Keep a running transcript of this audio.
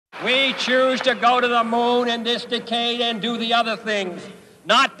We choose to go to the moon in this decade and do the other things,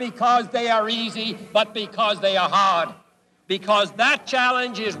 not because they are easy, but because they are hard. Because that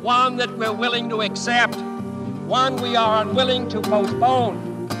challenge is one that we're willing to accept, one we are unwilling to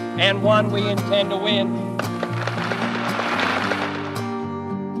postpone, and one we intend to win.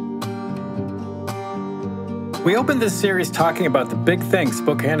 We opened this series talking about the big things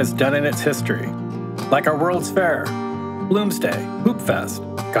Spokane has done in its history, like our World's Fair, Bloomsday, Hoop Fest,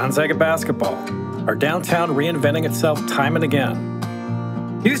 Gonzaga basketball, our downtown reinventing itself time and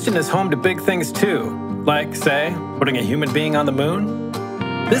again. Houston is home to big things too, like, say, putting a human being on the moon.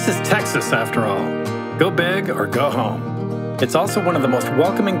 This is Texas, after all. Go big or go home. It's also one of the most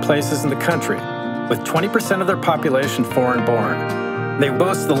welcoming places in the country, with 20% of their population foreign-born. They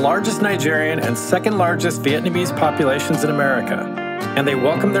boast the largest Nigerian and second largest Vietnamese populations in America, and they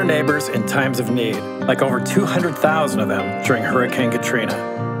welcome their neighbors in times of need, like over 200,000 of them during Hurricane Katrina.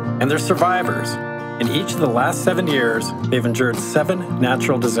 And they're survivors. In each of the last 7 years, they've endured 7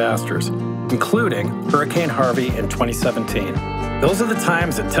 natural disasters, including Hurricane Harvey in 2017. Those are the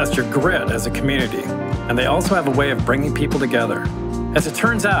times that test your grit as a community, and they also have a way of bringing people together. As it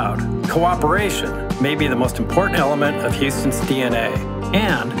turns out, cooperation may be the most important element of Houston's DNA,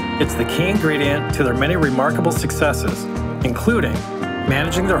 and it's the key ingredient to their many remarkable successes, including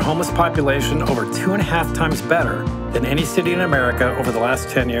managing their homeless population over 2.5 times better than any city in America over the last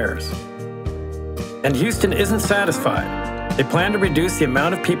 10 years. And Houston isn't satisfied. They plan to reduce the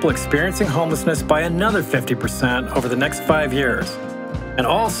amount of people experiencing homelessness by another 50% over the next 5 years, and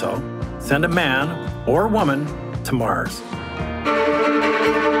also send a man or woman to Mars.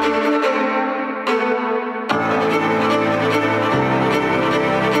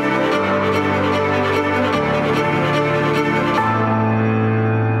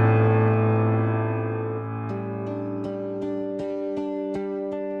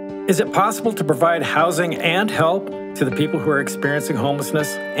 Is it possible to provide housing and help to the people who are experiencing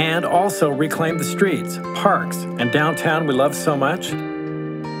homelessness and also reclaim the streets, parks, and downtown we love so much?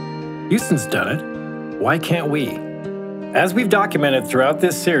 Houston's done it. Why can't we? As we've documented throughout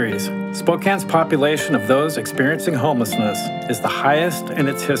this series, Spokane's population of those experiencing homelessness is the highest in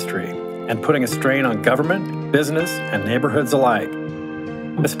its history and putting a strain on government, business, and neighborhoods alike.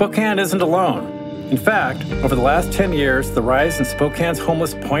 But Spokane isn't alone. In fact, over the last 10 years, the rise in Spokane's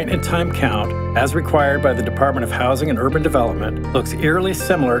homeless point-in-time count, as required by the Department of Housing and Urban Development, looks eerily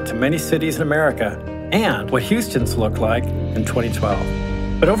similar to many cities in America and what Houston's looked like in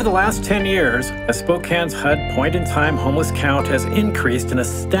 2012. But over the last 10 years, as Spokane's HUD point-in-time homeless count has increased an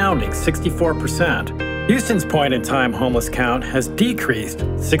astounding 64%, Houston's point-in-time homeless count has decreased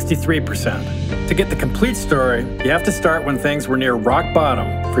 63%. To get the complete story, you have to start when things were near rock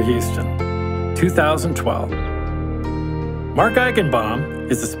bottom for Houston. 2012. Mark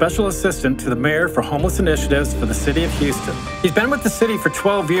Eichenbaum is the Special Assistant to the Mayor for Homeless Initiatives for the City of Houston. He's been with the city for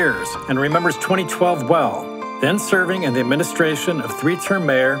 12 years and remembers 2012 well, then serving in the administration of 3-term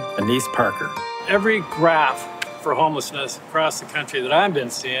Mayor Anise Parker. Every graph for homelessness across the country that I've been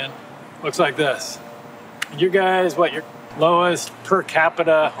seeing looks like this. And you guys, your lowest per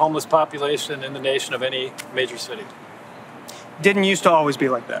capita homeless population in the nation of any major city? Didn't used to always be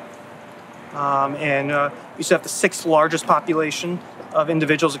like that. We used to have the 6th largest population of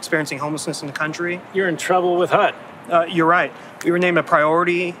individuals experiencing homelessness in the country. You're in trouble with HUD. You're right. We were named a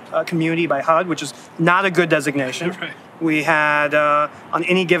priority community by HUD, which is not a good designation. Right. We had, on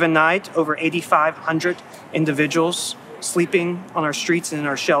any given night, over 8,500 individuals sleeping on our streets and in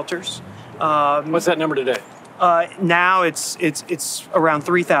our shelters. What's that number today? Now it's around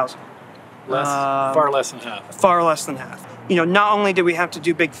 3,000. Far less than half. Far less than half. You know, not only do we have to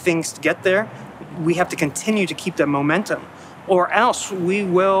do big things to get there, we have to continue to keep that momentum, or else we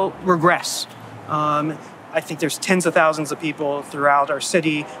will regress. I think there's tens of thousands of people throughout our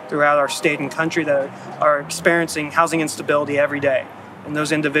city, throughout our state and country that are experiencing housing instability every day. And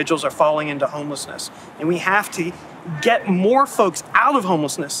those individuals are falling into homelessness. And we have to get more folks out of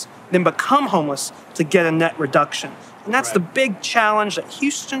homelessness than become homeless to get a net reduction. And that's the big challenge that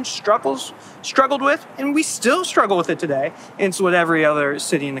Houston struggled with, and we still struggle with it today. And it's what every other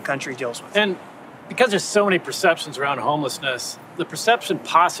city in the country deals with. And because there's so many perceptions around homelessness, the perception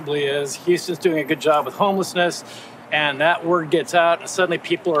possibly is Houston's doing a good job with homelessness, and that word gets out, and suddenly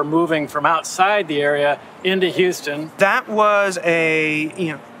people are moving from outside the area into Houston. That was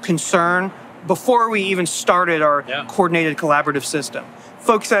a concern before we even started our coordinated collaborative system.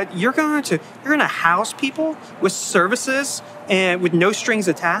 Folks said, you're going to house people with services and with no strings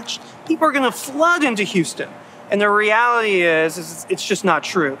attached. People are going to flood into Houston. And the reality is it's just not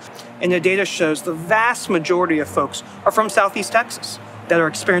true. And the data shows the vast majority of folks are from Southeast Texas. that are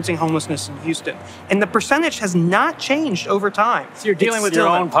experiencing homelessness in Houston. And the percentage has not changed over time. So you're dealing with your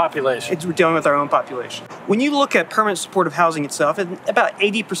own population. We're dealing with our own population. When you look at permanent supportive housing itself, it's about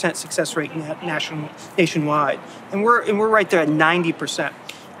 80% success rate nationwide. And we're right there at 90%.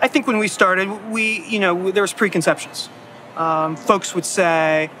 I think when we started, there was preconceptions. Folks would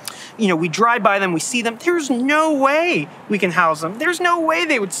say, we drive by them, we see them. There's no way we can house them. There's no way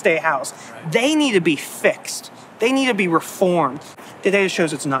they would stay housed. They need to be fixed. They need to be reformed. The data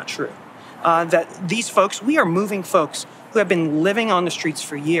shows it's not true. That these folks, we are moving folks who have been living on the streets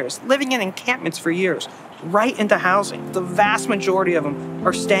for years, living in encampments for years, right into housing. The vast majority of them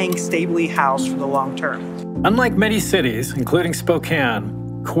are staying stably housed for the long term. Unlike many cities, including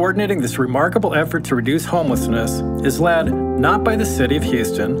Spokane, coordinating this remarkable effort to reduce homelessness is led not by the city of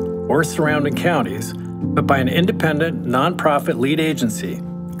Houston or surrounding counties, but by an independent, nonprofit lead agency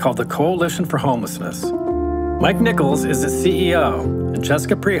called the Coalition for Homelessness. Mike Nichols is its CEO, and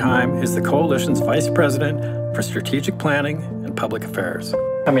Jessica Preheim is the Coalition's Vice President for Strategic Planning and Public Affairs.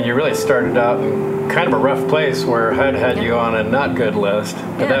 I mean, you really started out in kind of a rough place where HUD had you on a not good list,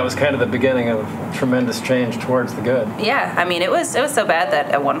 but that was kind of the beginning of tremendous change towards the good. Yeah, I mean, it was so bad that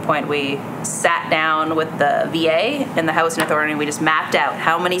at one point we sat down with the VA and the Housing Authority and we just mapped out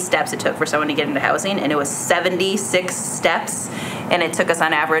how many steps it took for someone to get into housing, and it was 76 steps, and it took us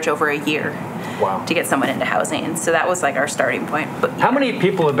on average over a year. Wow. To get someone into housing. So that was like our starting point. But how many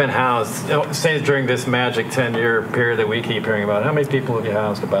people have been housed, say during this magic 10-year period that we keep hearing about? How many people have you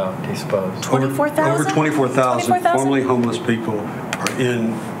housed about, do you suppose? 24,000? Over 24,000 formerly homeless people are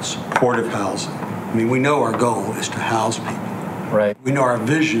in supportive housing. I mean, we know our goal is to house people. Right. We know our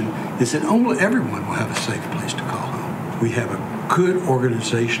vision is that everyone will have a safe place to call home. We have a good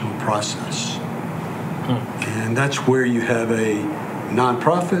organizational process. And that's where you have a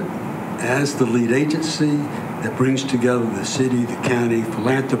nonprofit as the lead agency that brings together the city, the county,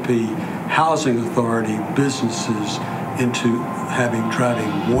 philanthropy, housing authority, businesses into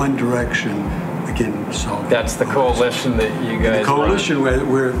driving one direction, again, solving. That's the coalition that you guys the coalition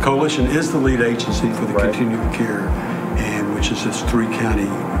where Coalition is the lead agency for the continuum of care, and which is this 3-county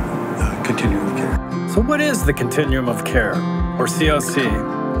continuum of care. So what is the continuum of care, or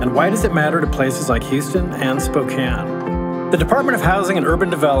COC, and why does it matter to places like Houston and Spokane? The Department of Housing and Urban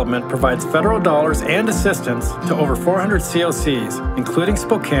Development provides federal dollars and assistance to over 400 COCs, including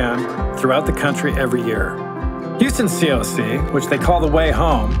Spokane, throughout the country every year. Houston's COC, which they call the Way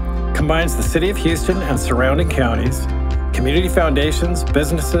Home, combines the City of Houston and surrounding counties, community foundations,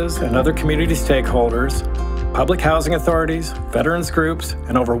 businesses, and other community stakeholders, public housing authorities, veterans groups,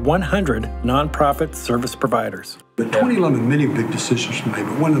 and over 100 nonprofit service providers. In 2011, many big decisions were made,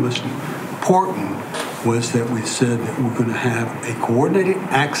 but one of the most important was that we said that we're going to have a coordinated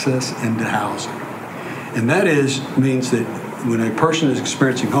access into housing. And that means that when a person is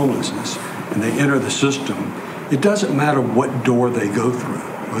experiencing homelessness and they enter the system, it doesn't matter what door they go through,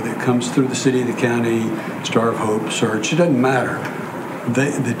 whether it comes through the city, the county, Star of Hope, Search, it doesn't matter.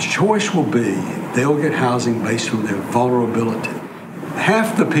 The choice will be they'll get housing based on their vulnerability.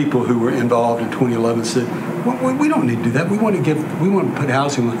 Half the people who were involved in 2011 said, well, we don't need to do that. We want to put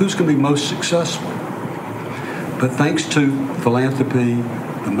housing on who's going to be most successful. But thanks to philanthropy,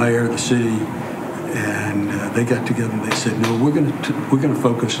 the mayor, the city, and they got together and they said, no, we're going to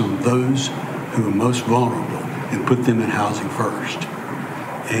focus on those who are most vulnerable and put them in housing first.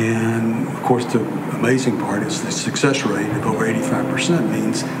 And of course, the amazing part is the success rate of over 85%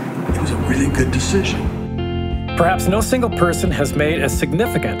 means it was a really good decision. Perhaps no single person has made as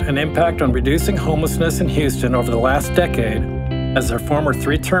significant an impact on reducing homelessness in Houston over the last decade as our former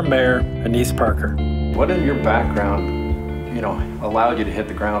 3-term mayor, Anise Parker. What in your background, allowed you to hit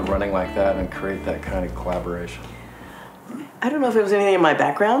the ground running like that and create that kind of collaboration? I don't know if it was anything in my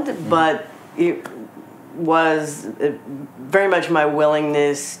background, but it was very much my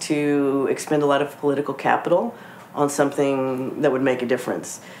willingness to expend a lot of political capital on something that would make a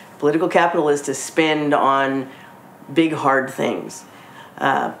difference. Political capital is to spend on big, hard things.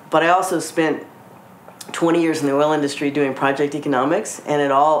 But I also spent 20 years in the oil industry doing project economics, and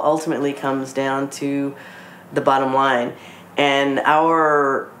it all ultimately comes down to the bottom line. And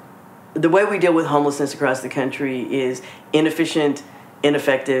the way we deal with homelessness across the country is inefficient,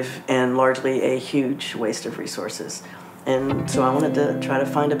 ineffective, and largely a huge waste of resources. And so I wanted to try to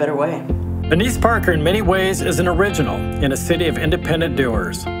find a better way. Anise Parker in many ways is an original in a city of independent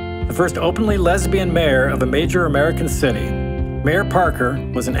doers. The first openly lesbian mayor of a major American city, Mayor Parker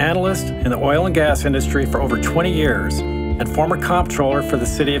was an analyst in the oil and gas industry for over 20 years and former comptroller for the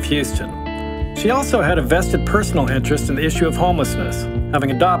city of Houston. She also had a vested personal interest in the issue of homelessness,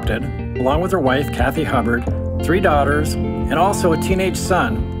 having adopted, along with her wife, Kathy Hubbard, 3 daughters and also a teenage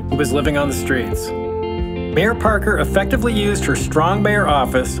son who was living on the streets. Mayor Parker effectively used her strong mayor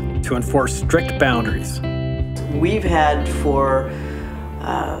office to enforce strict boundaries. We've had for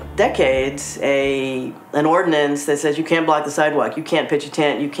decades an ordinance that says you can't block the sidewalk, you can't pitch a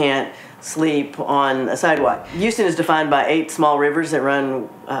tent, you can't sleep on a sidewalk. Houston is defined by 8 small rivers that run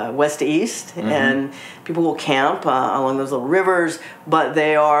west to east, and people will camp along those little rivers, but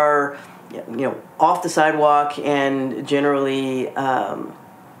they are, off the sidewalk and generally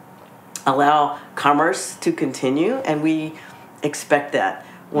allow commerce to continue, and we expect that.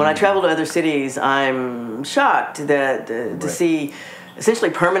 When I travel to other cities, I'm shocked that to see essentially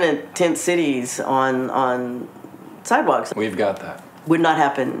permanent tent cities on sidewalks. We've got that. Would not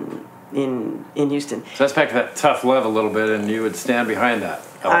happen in Houston. So that's back to that tough love a little bit, and you would stand behind that.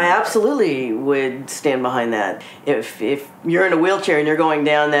 I absolutely would stand behind that. If you're in a wheelchair and you're going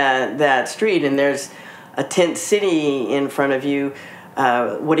down that street and there's a tent city in front of you,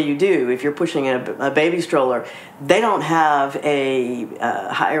 what do? If you're pushing a baby stroller, they don't have a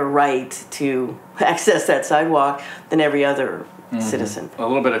higher right to access that sidewalk than every other citizen. A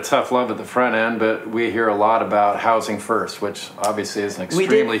little bit of tough love at the front end, but we hear a lot about housing first, which obviously is an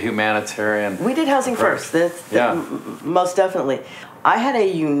extremely humanitarian. We did housing first, most definitely. I had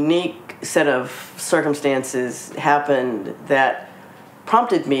a unique set of circumstances happen that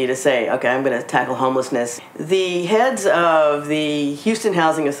prompted me to say, okay, I'm going to tackle homelessness. The heads of the Houston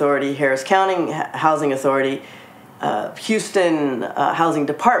Housing Authority, Harris County Housing Authority, Houston Housing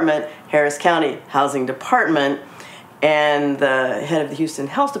Department, Harris County Housing Department, and the head of the Houston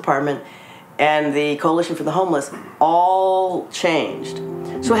Health Department and the Coalition for the Homeless all changed.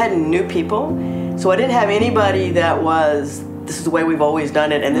 So I had new people. So I didn't have anybody that was, this is the way we've always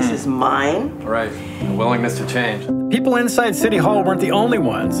done it and this is mine. Right, a willingness to change. People inside City Hall weren't the only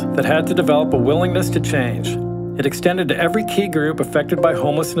ones that had to develop a willingness to change. It extended to every key group affected by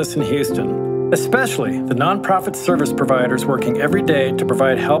homelessness in Houston, especially the nonprofit service providers working every day to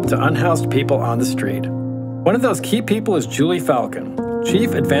provide help to unhoused people on the street. One of those key people is Julie Falcon,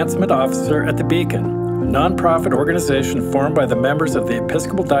 Chief Advancement Officer at the Beacon, a nonprofit organization formed by the members of the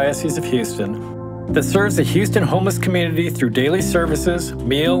Episcopal Diocese of Houston that serves the Houston homeless community through daily services,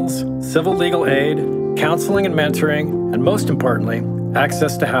 meals, civil legal aid, counseling and mentoring, and most importantly,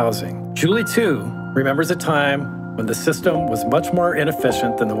 access to housing. Julie, too, remembers a time when the system was much more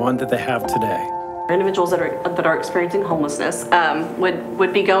inefficient than the one that they have today. Individuals that are experiencing homelessness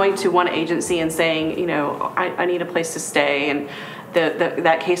would be going to one agency and saying, I need a place to stay, and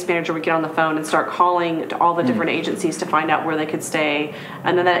that case manager would get on the phone and start calling to all the different agencies to find out where they could stay,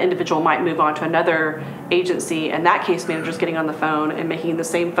 and then that individual might move on to another agency, and that case manager is getting on the phone and making the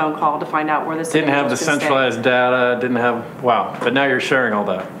same phone call to find out where this didn't have the centralized data, but now you're sharing all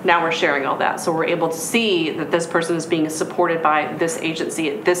that. Now we're sharing all that, so we're able to see that this person is being supported by this agency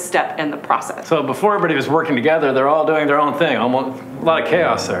at this step in the process. So before everybody was working together, they're all doing their own thing. Almost a lot of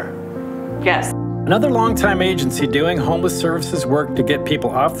chaos there. Yes. Another longtime agency doing homeless services work to get people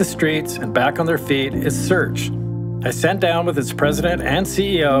off the streets and back on their feet is Search. I sat down with its president and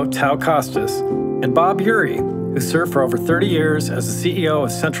CEO, Tao Costas, and Bob Uri, who served for over 30 years as the CEO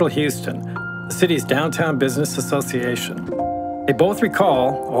of Central Houston, the city's downtown business association. They both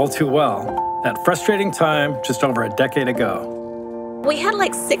recall, all too well, that frustrating time just over a decade ago. We had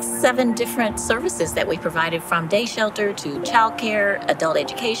like 6, 7 different services that we provided, from day shelter to childcare, adult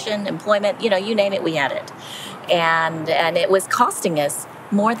education, employment, you name it, we had it. And it was costing us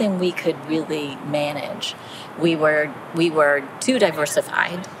more than we could really manage. We were too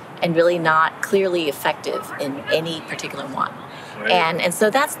diversified and really not clearly effective in any particular one. Right. And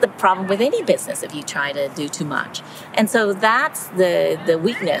so that's the problem with any business if you try to do too much. And so that's the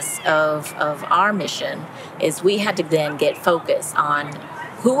weakness of our mission, is we had to then get focused on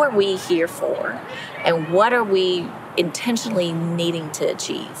who are we here for and what are we intentionally needing to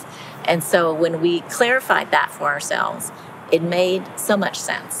achieve. And so when we clarified that for ourselves, it made so much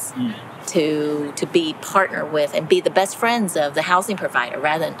sense to be partner with and be the best friends of the housing provider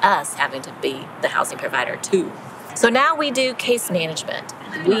rather than us having to be the housing provider too. So now we do case management.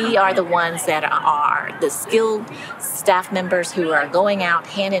 We are the ones that are the skilled staff members who are going out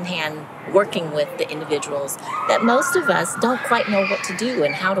hand in hand working with the individuals that most of us don't quite know what to do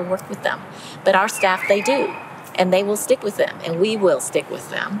and how to work with them. But our staff, they do. And they will stick with them, and we will stick with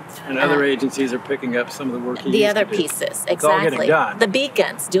them. And other agencies are picking up some of the work you the used other to do. pieces, exactly. It's all getting done. The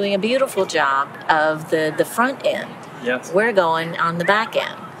Beacons doing a beautiful job of the front end. Yes. We're going on the back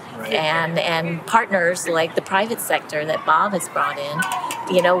end. Right. And partners like the private sector that Bob has brought in,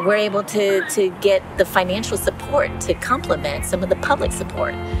 we're able to get the financial support to complement some of the public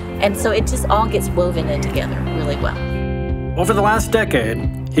support. And so it just all gets woven in together really well. Over the last decade,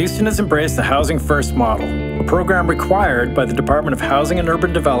 Houston has embraced the Housing First model, a program required by the Department of Housing and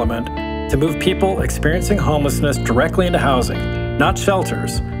Urban Development to move people experiencing homelessness directly into housing, not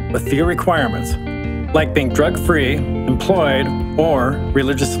shelters, with few requirements, like being drug-free, employed, or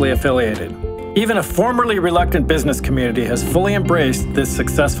religiously affiliated. Even a formerly reluctant business community has fully embraced this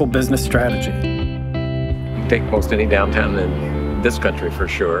successful business strategy. Take most any downtown in this country for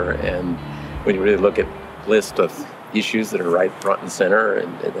sure, and when you really look at a list of issues that are right front and center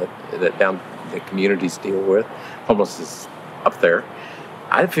and that the communities deal with, homelessness is up there.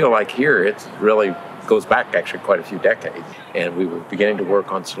 I feel like here it really goes back actually quite a few decades, and we were beginning to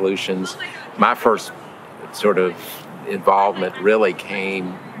work on solutions. My first sort of involvement really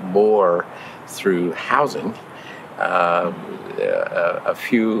came more through housing. A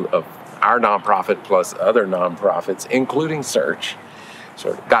few of our nonprofit plus other nonprofits, including Search,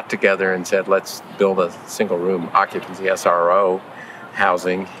 sort of got together and said, let's build a single room occupancy SRO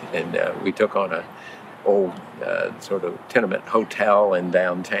housing, and we took on a old sort of tenement hotel in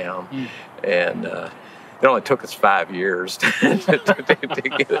downtown, and it only took us 5 years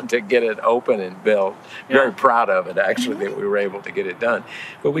to get it open and built. Very proud of it, actually, that we were able to get it done.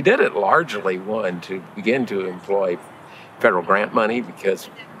 But we did it largely, one, to begin to employ federal grant money,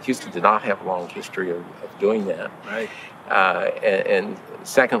 because Houston did not have a long history of doing that. Right. And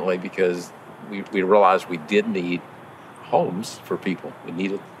secondly, because we realized we did need homes for people. We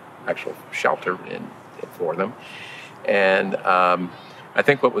needed actual shelter for them. And I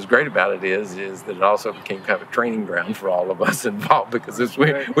think what was great about it is that it also became kind of a training ground for all of us involved, because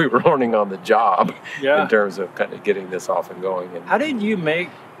we were learning on the job in terms of kind of getting this off and going. And how did you make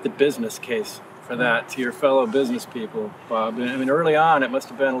the business case for that to your fellow business people, Bob? I mean, early on, it must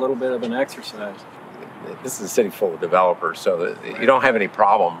have been a little bit of an exercise. This is a city full of developers, so you don't have any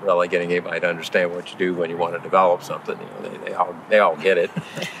problem really getting anybody to understand what you do when you want to develop something. You know, they all get it.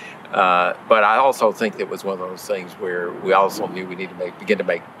 But I also think it was one of those things where we also knew we needed to begin to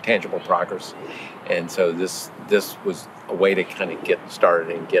make tangible progress, and so this was a way to kind of get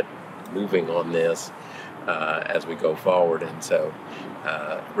started and get moving on this as we go forward. And so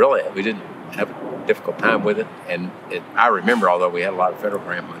really, we didn't have a difficult time with it. And I remember, although we had a lot of federal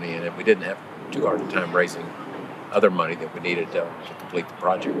grant money in it, we didn't have too hard a time raising other money that we needed to complete the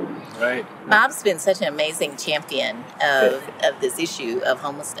project. Right. Bob's been such an amazing champion of this issue of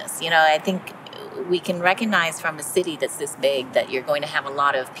homelessness. You know, I think we can recognize from a city that's this big that you're going to have a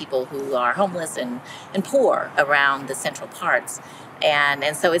lot of people who are homeless and poor around the central parts.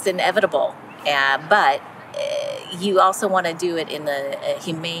 And so it's inevitable. But you also want to do it in a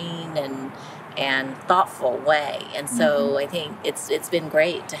humane and thoughtful way. And so I think it's been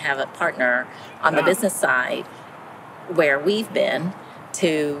great to have a partner on the business side where we've been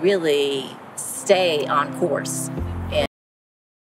to really stay on course